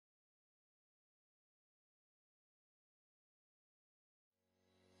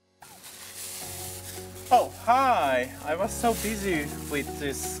Hi, I was so busy with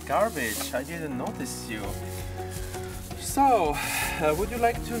this garbage, I didn't notice you. So, would you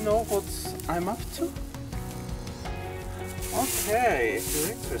like to know what I'm up to? Okay, if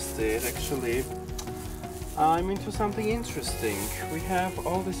you're interested, actually, I'm into something interesting. We have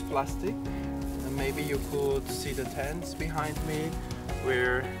all this plastic, and maybe you could see the tents behind me.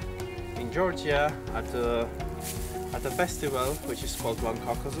 We're in Georgia at a festival which is called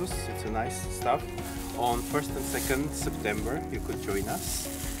OneCaucasus. It's a nice stuff. On 1st and 2nd September you could join us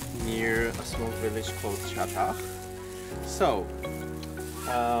near a small village called Chatach. So,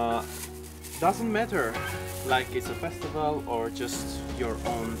 doesn't matter like it's a festival or just your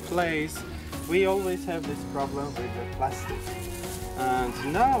own place, we always have this problem with the plastic.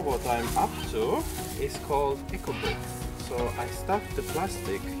 And now what I'm up to is called EcoBricks. So I stuffed the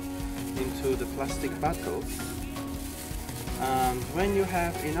plastic into the plastic bottles, and when you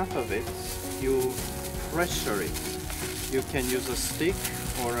have enough of it, you pressure it. You can use a stick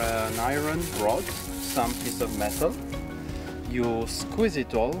or an iron rod, some piece of metal. You squeeze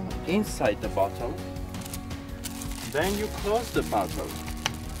it all inside the bottle. Then you close the bottle.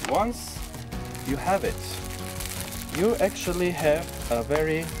 Once you have it, you actually have a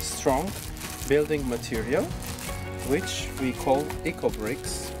very strong building material, which we call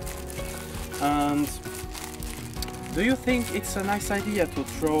EcoBricks. And do you think it's a nice idea to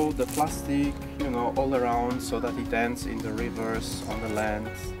throw the plastic, all around so that it ends in the rivers, on the land?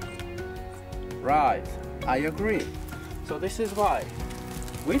 Right, I agree. So this is why.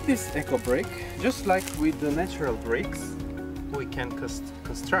 With this EcoBrick, just like with the natural bricks, we can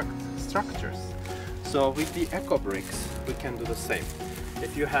construct structures. So with the EcoBricks, we can do the same.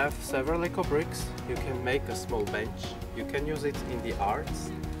 If you have several EcoBricks, you can make a small bench. You can use it in the arts.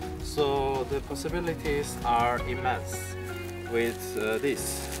 So the possibilities are immense with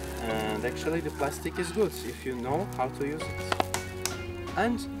this. And actually the plastic is good if you know how to use it.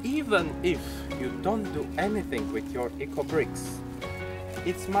 And even if you don't do anything with your EcoBricks,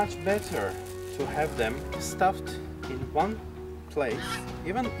 it's much better to have them stuffed in one place,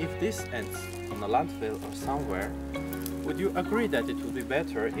 even if this ends on a landfill or somewhere. Would you agree that it would be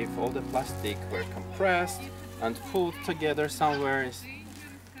better if all the plastic were compressed and put together somewhere?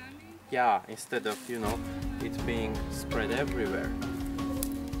 Instead of, it being spread everywhere,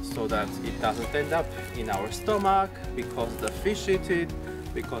 so that it doesn't end up in our stomach because the fish eat it,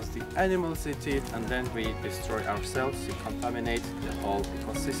 because the animals eat it, and then we destroy ourselves, we contaminate the whole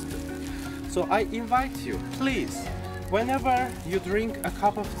ecosystem. So I invite you, please, whenever you drink a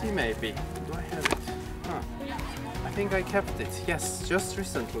cup of tea, maybe, do I have it? I think I kept it, yes, just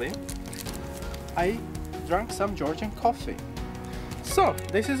recently I drank some Georgian coffee. So,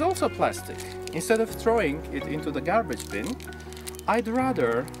 this is also plastic. Instead of throwing it into the garbage bin, I'd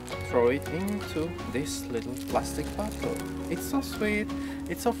rather throw it into this little plastic bottle. It's so sweet,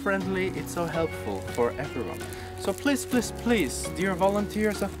 it's so friendly, it's so helpful for everyone. So please, please, please, dear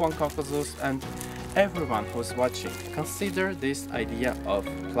volunteers of OneCaucasus and everyone who's watching, consider this idea of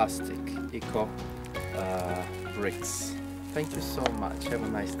plastic EcoBricks. Thank you so much. Have a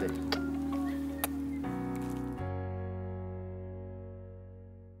nice day.